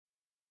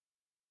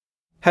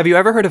Have you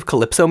ever heard of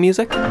Calypso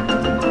music?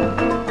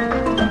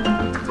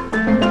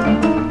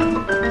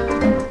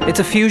 It's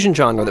a fusion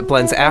genre that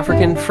blends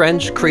African,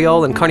 French,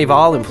 Creole, and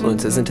Carnival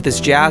influences into this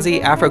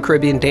jazzy,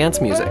 Afro-Caribbean dance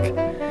music.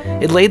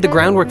 It laid the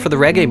groundwork for the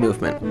reggae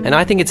movement, and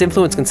I think its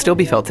influence can still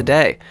be felt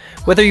today.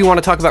 Whether you want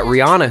to talk about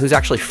Rihanna, who's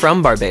actually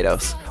from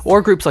Barbados,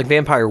 or groups like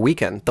Vampire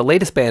Weekend, the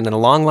latest band in a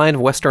long line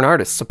of Western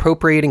artists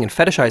appropriating and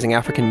fetishizing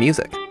African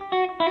music.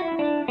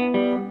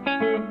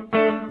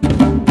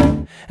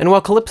 And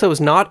while Calypso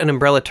is not an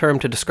umbrella term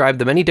to describe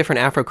the many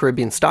different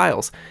Afro-Caribbean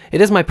styles, it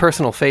is my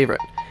personal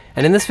favorite.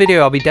 And in this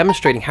video I'll be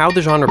demonstrating how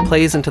the genre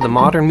plays into the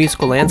modern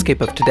musical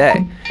landscape of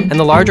today, and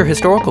the larger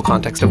historical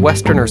context of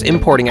Westerners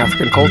importing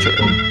African culture.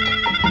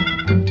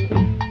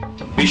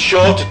 Be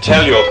sure to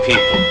tell your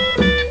people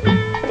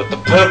that the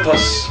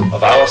purpose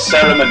of our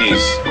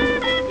ceremonies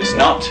is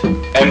not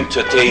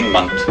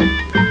entertainment,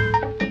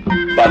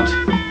 but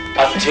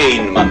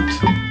attainment.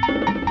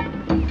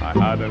 I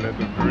had a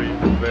little dream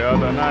the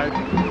other night,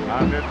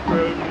 and it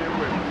filled me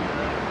with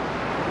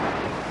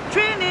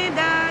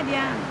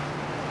Trinidadian,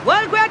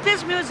 world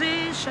greatest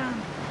musician.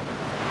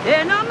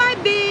 They know my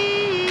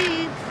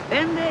beats,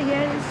 and they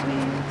hear it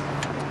sweet.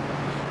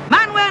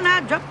 Man, when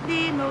I drop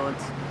the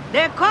notes,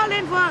 they're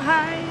calling for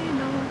high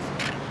notes.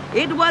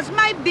 It was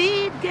my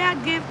beat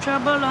that gave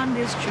trouble on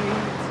the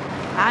streets.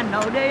 I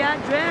know they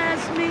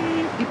address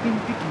me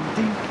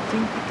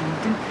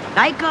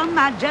like a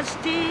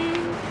majesty.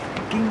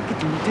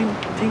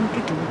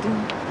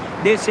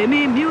 They say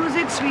me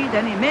music sweet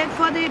and it make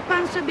for the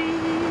pants to beat.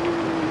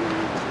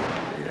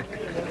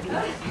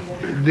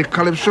 The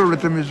Calypso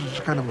rhythm is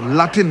kind of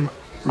Latin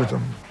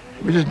rhythm,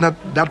 which is not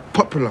that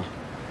popular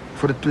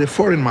for the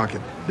foreign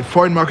market. The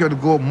foreign market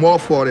would go more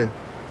for the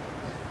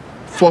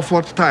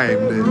 4/4 time,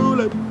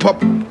 the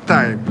pop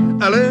time.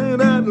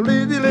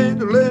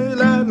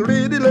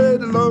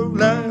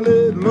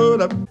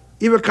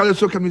 Even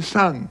Calypso can be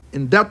sung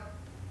in that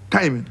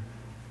timing.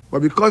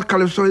 But because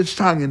Calypso is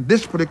sung in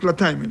this particular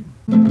timing.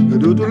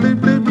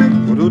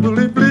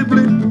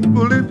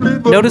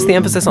 Notice the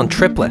emphasis on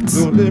triplets.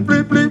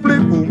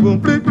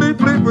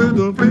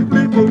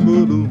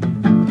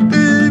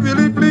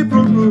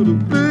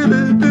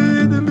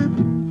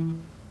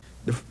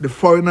 The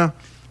foreigner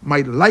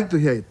might like to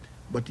hear it,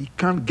 but he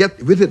can't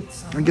get with it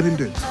and get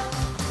into it.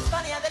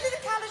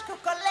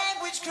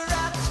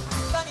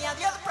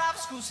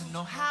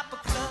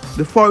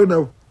 The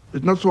foreigner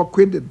is not so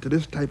acquainted to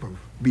this type of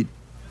beat.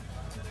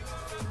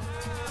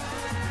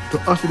 To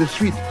us it is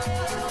sweet.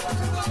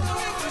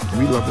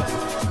 We love it.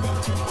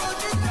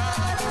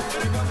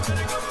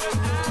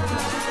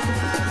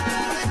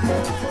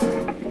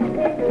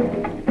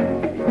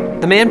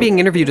 The man being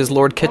interviewed is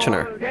Lord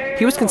Kitchener.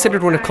 He was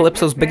considered one of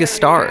Calypso's biggest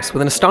stars,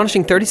 with an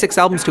astonishing 36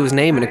 albums to his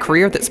name and a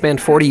career that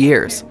spanned 40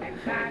 years.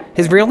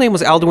 His real name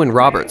was Aldwin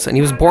Roberts, and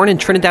he was born in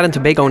Trinidad and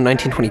Tobago in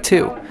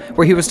 1922,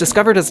 where he was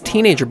discovered as a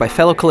teenager by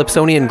fellow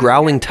Calypsonian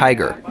Growling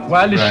Tiger.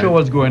 While the show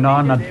was going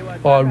on,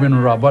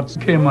 Aldwin Roberts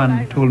came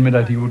and told me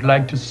that he would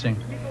like to sing.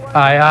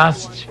 I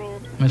asked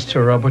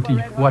Mr. Robert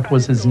what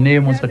was his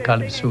name as a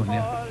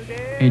Calypsonian.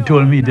 He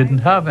told me he didn't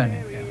have any.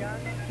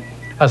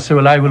 I said,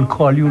 well, I will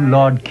call you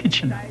Lord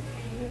Kitchener.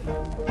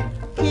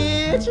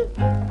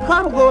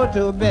 Come go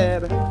to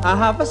bed. I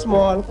have a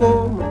small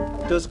comb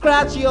to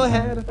scratch your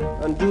head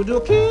and do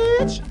the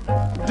kitch.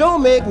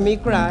 Don't make me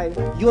cry.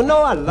 You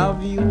know I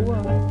love you.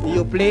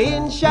 You're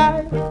playing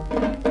shy.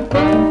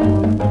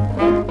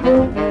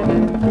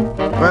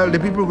 Well, the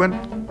people went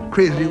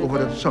crazy over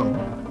that song.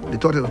 They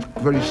thought it was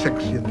very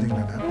sexy and things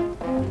like that.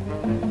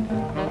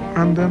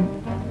 And then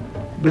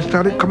they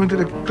started coming to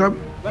the club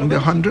in the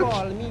hundreds.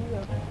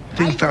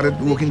 Things started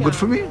working good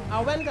for me.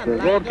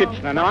 Lord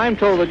Kitchener, now I'm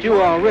told that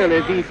you are really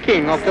the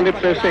king of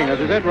Calypso singers,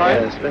 is that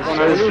right? Yes, that's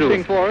Will you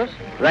sing for us?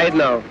 Right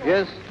now.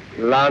 Yes.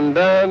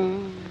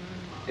 London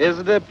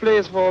is the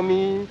place for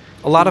me.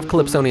 A lot of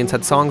Calypsonians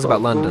had songs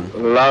about London.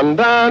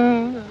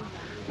 London,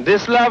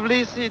 this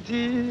lovely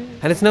city.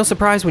 And it's no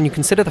surprise when you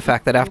consider the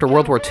fact that after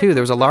World War II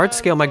there was a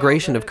large-scale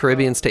migration of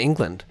Caribbeans to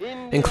England,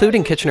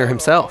 including Kitchener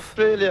himself.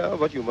 Australia,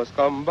 but you must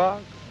come back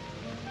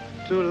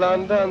to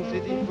London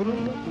City.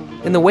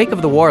 In the wake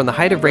of the war and the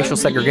height of racial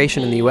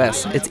segregation in the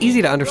US, it's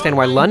easy to understand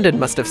why London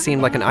must have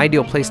seemed like an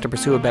ideal place to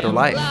pursue a better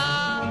life.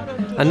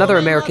 Another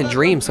American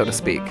dream, so to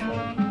speak.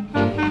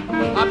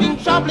 I've been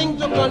traveling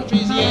to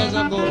countries years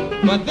ago,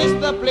 but this is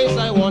the place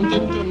I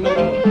wanted to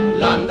know.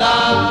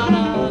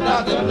 London,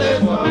 that's the place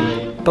for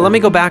me. But let me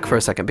go back for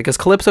a second, because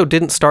Calypso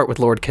didn't start with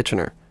Lord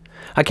Kitchener.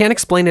 I can't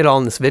explain it all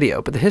in this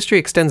video, but the history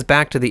extends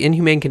back to the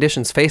inhumane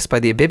conditions faced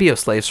by the Ibibio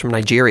slaves from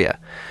Nigeria,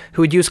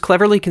 who would use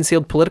cleverly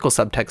concealed political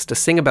subtext to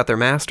sing about their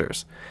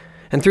masters.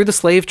 And through the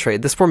slave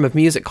trade, this form of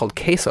music called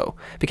queso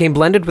became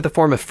blended with a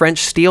form of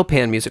French steel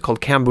pan music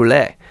called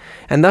canboulé,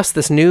 and thus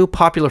this new,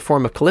 popular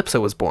form of calypso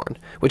was born,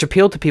 which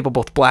appealed to people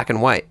both black and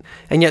white.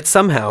 And yet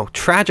somehow,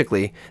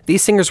 tragically,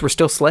 these singers were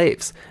still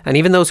slaves, and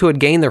even those who had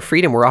gained their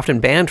freedom were often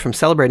banned from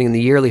celebrating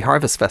the yearly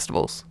harvest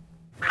festivals.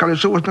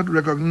 Calypso was not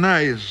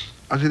recognized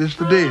as it is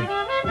today.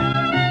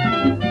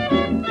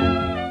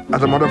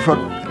 As a matter of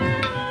fact,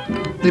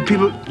 the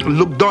people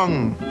look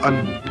down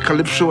on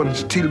Calypso and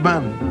steel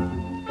band.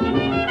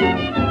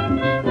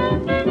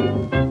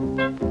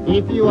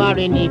 If you are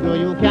a Negro,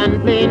 you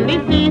can plainly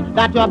see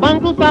that you're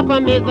bound to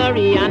suffer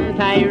misery and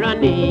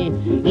tyranny.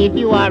 If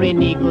you are a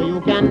Negro,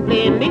 you can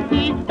plainly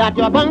see that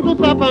you're bound to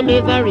suffer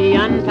misery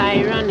and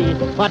tyranny.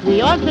 But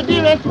we all should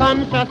be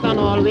conscious and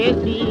always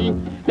be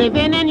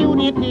living in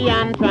unity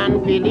and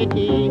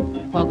tranquility.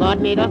 For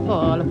God made us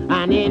all,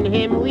 and in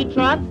Him we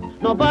trust.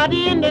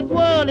 Nobody in this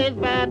world is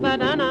better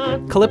than us.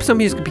 Calypso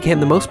music became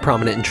the most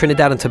prominent in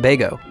Trinidad and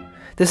Tobago.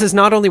 This is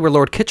not only where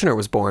Lord Kitchener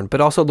was born,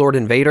 but also Lord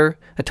Invader,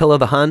 Attila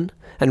the Hun,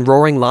 and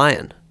Roaring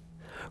Lion.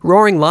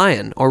 Roaring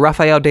Lion, or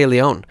Rafael de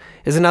Leon,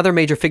 is another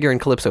major figure in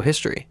Calypso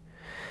history.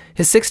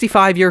 His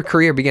 65-year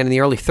career began in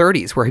the early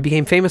 30s, where he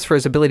became famous for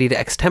his ability to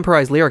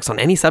extemporize lyrics on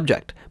any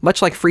subject,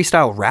 much like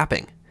freestyle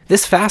rapping.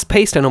 This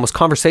fast-paced and almost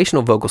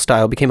conversational vocal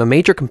style became a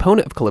major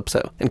component of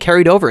Calypso, and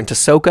carried over into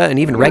soca and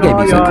even reggae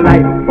music.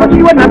 But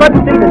she would never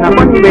do things in a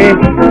funny way.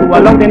 To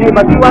allow the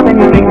neighbors to have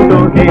anything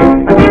to say.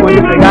 And she would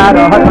disregard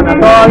her husband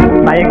at all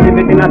by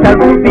exhibiting herself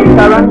to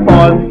feature and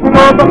fall.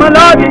 So from a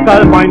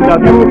logical point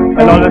of view,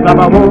 I'll always have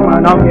a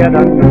woman out here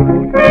than you.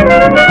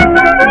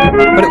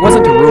 But it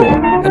wasn't a rule,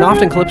 and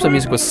often Calypso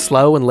music was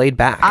slow and laid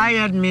back. I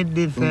admit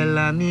the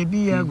fella may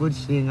be a good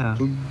singer,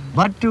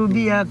 but to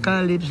be a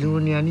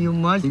Calypsonian, you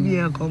must be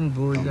a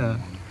composer.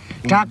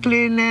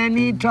 Tackling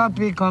any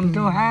topic come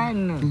to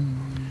hand.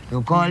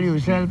 You call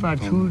yourself a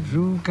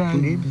true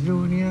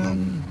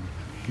Calypsonian.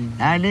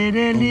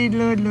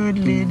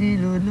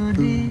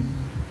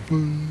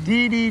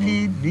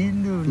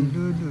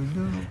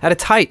 At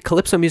its height,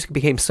 Calypso music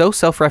became so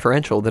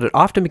self-referential that it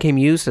often became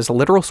used as a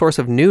literal source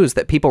of news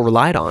that people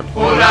relied on.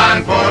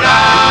 Poland,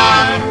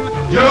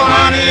 your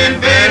money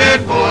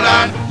invaded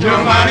Poland,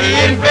 your money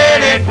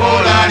invaded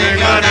Poland,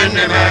 England and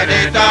the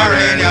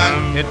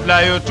Mediterranean.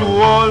 Hitler, you're too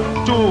old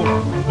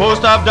to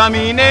boast of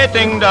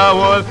dominating the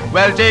world.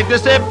 Well, take the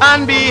step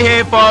and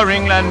behave for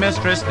England,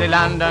 mistress, the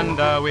land and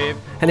the wave.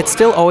 And it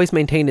still always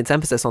maintained its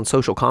emphasis on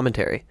social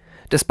commentary.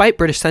 Despite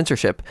British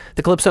censorship,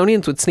 the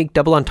Calypsonians would sneak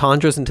double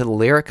entendres into the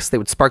lyrics. They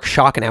would spark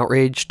shock and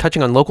outrage,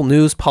 touching on local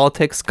news,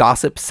 politics,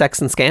 gossip, sex,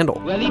 and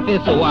scandal. Well, if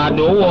it's so, I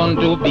don't want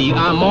to be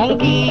a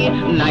monkey,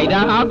 neither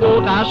a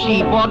goat, a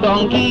sheep, or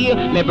donkey.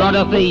 My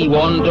brother say he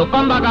want to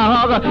come back a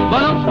hug,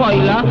 but I'm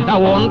spoiler. I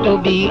want to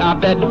be a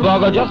bed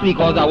bugger just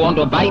because I want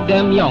to bite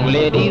them young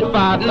ladies'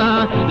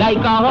 partner, like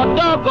a hot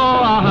dog or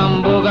a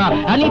hamburger.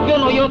 And if you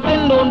know your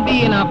sin, don't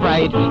be in a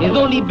fright. It's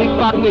only big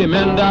fat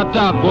women that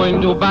are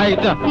going to bite.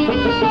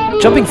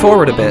 Jumping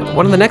forward a bit,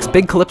 one of the next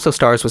big Calypso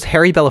stars was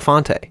Harry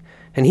Belafonte,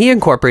 and he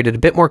incorporated a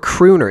bit more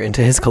crooner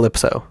into his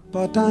Calypso.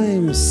 But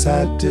I'm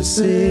sad to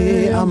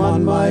say I'm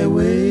on my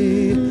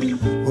way,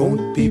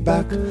 won't be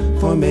back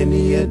for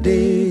many a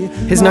day.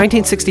 His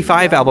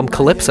 1965 album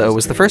Calypso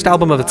was the first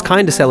album of its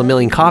kind to sell 1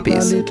 million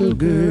copies. A little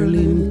girl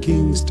in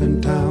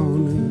Kingston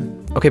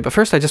town. Okay, but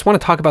first I just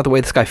want to talk about the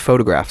way this guy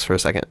photographs for a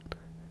second.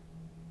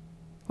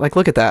 Like,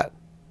 look at that.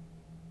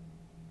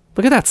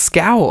 Look at that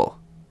scowl.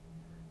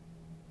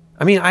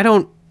 I mean, I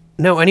don't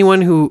know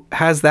anyone who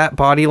has that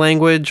body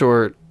language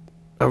or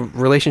a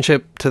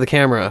relationship to the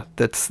camera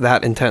that's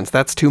that intense.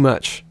 That's too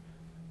much.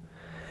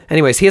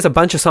 Anyways, he has a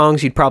bunch of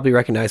songs you'd probably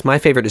recognize. My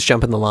favorite is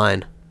Jump in the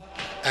Line.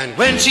 And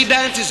when she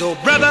dances, oh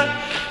brother,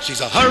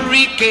 she's a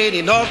hurricane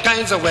in all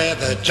kinds of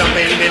weather. Jump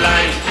in the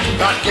line,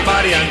 rock your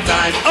body and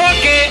time.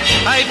 Okay,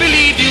 I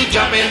believe you.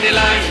 Jump in the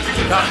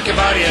line, rock your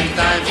body and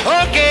time.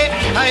 Okay,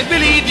 I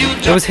believe you.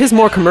 It was his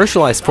more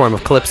commercialized form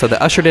of Calypso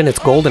that ushered in its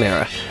golden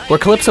era, where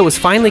Calypso was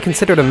finally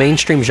considered a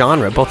mainstream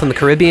genre, both in the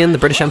Caribbean, the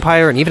British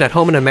Empire, and even at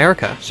home in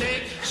America.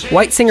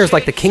 White singers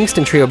like the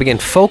Kingston Trio began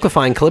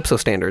folkifying Calypso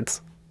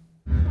standards.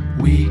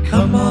 We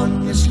come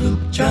on the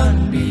sloop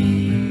John B.,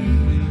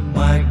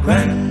 my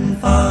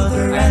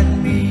grandfather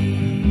and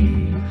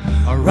me,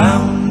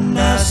 around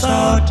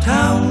Nassau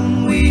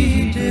town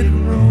we did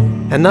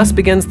roam. And thus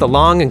begins the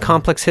long and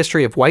complex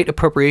history of white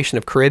appropriation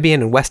of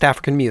Caribbean and West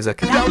African music.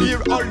 Down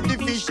here all the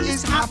fish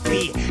is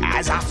happy,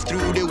 as off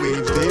through the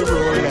waves they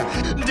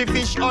roll. The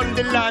fish on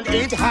the land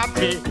ain't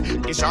happy,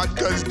 it's hot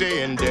cause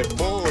they in the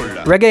bowl.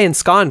 Reggae and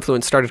ska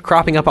influence started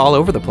cropping up all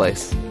over the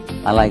place.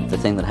 I like the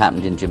thing that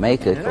happened in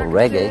Jamaica called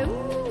reggae.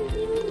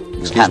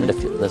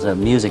 There's a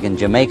music in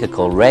Jamaica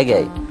called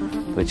reggae,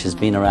 which has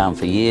been around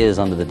for years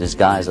under the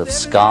disguise of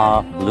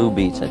ska, blue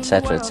beats,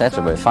 etc.,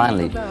 but it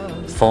finally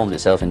formed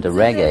itself into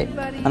reggae.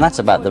 And that's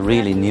about the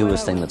really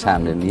newest thing that's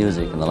happened in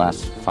music in the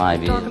last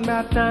 5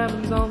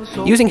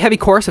 years. Using heavy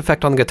chorus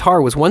effect on the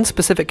guitar was one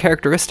specific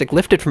characteristic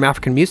lifted from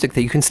African music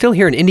that you can still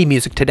hear in indie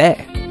music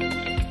today.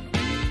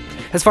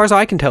 As far as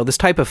I can tell, this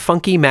type of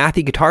funky,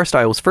 mathy guitar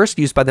style was first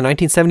used by the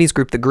 1970s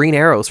group The Green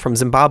Arrows from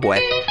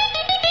Zimbabwe.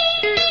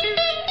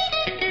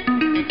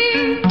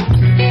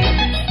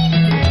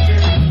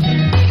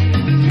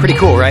 Pretty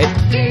cool, right?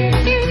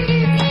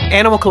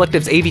 Animal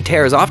Collective's A.V.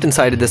 Terrors often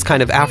cited this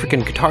kind of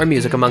African guitar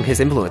music among his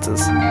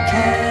influences.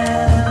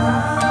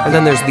 And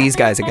then there's these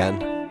guys again.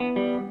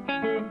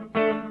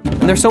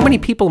 And there's so many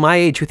people my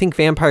age who think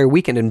Vampire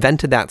Weekend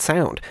invented that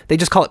sound. They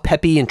just call it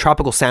peppy and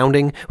tropical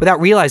sounding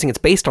without realizing it's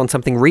based on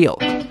something real.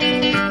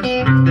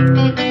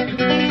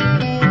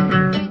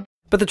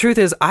 But the truth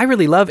is, I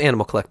really love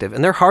Animal Collective,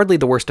 and they're hardly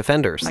the worst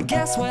offenders. I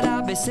guess what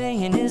I'll be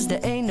saying is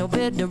there ain't no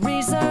better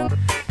reason.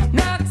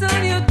 Knocked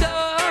on your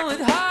door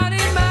with heart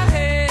in my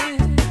head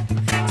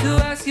to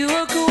ask you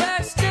a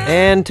question.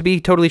 And to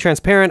be totally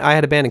transparent, I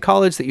had a band in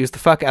college that used the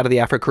fuck out of the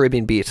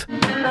Afro-Caribbean beat.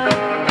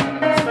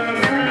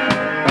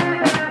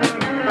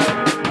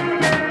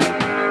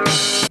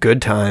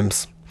 Good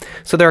times.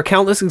 So there are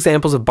countless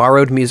examples of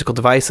borrowed musical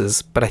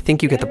devices, but I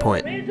think you get the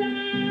point.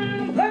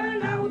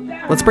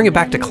 Let's bring it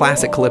back to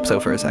classic Calypso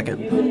for a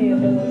second.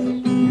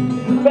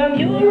 From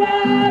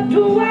Europe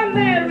to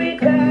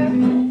America,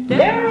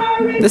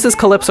 This is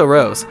Calypso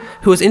Rose,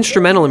 who was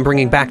instrumental in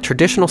bringing back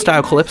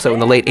traditional-style Calypso in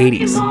the late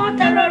 80s.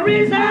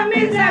 terrorism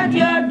is at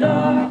your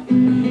door.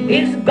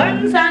 It's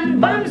guns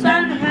and bombs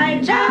and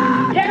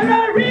hijack.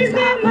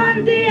 Terrorism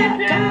on the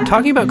attack.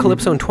 Talking about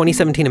Calypso in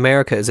 2017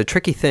 America is a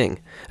tricky thing,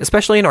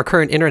 especially in our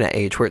current internet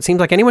age where it seems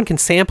like anyone can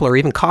sample or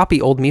even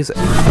copy old music.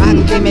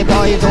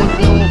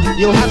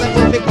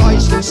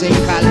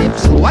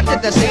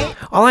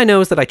 All I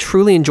know is that I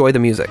truly enjoy the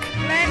music.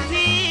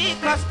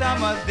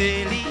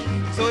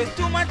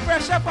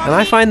 And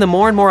I find the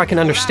more and more I can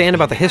understand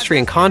about the history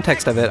and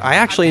context of it, I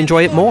actually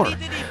enjoy it more.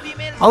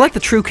 I'll let the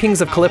true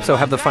kings of Calypso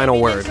have the final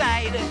word.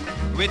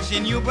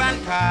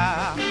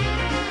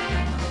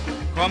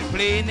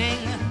 Complaining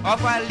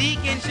of a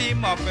leaking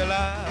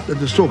shimopilla. That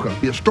the soca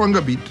be a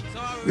stronger beat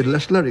with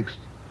less lyrics.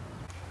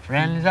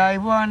 Friends, I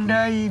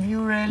wonder if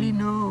you really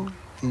know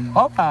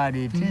how hard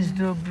it is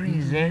to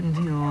present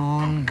your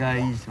own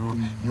guys. So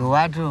you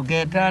have to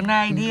get an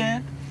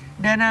idea,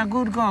 then a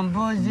good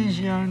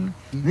composition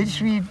with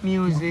sweet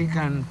music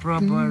and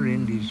proper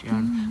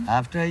rendition.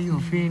 After you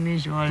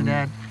finish all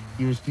that,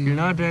 you're still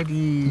not at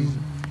ease.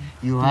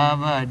 You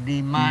have a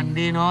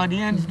demanding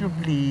audience to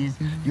please.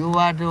 You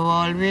are to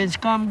always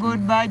come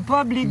good by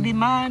public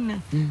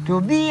demand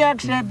to be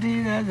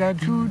accepted as a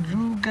true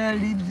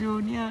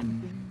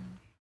Calypsonian.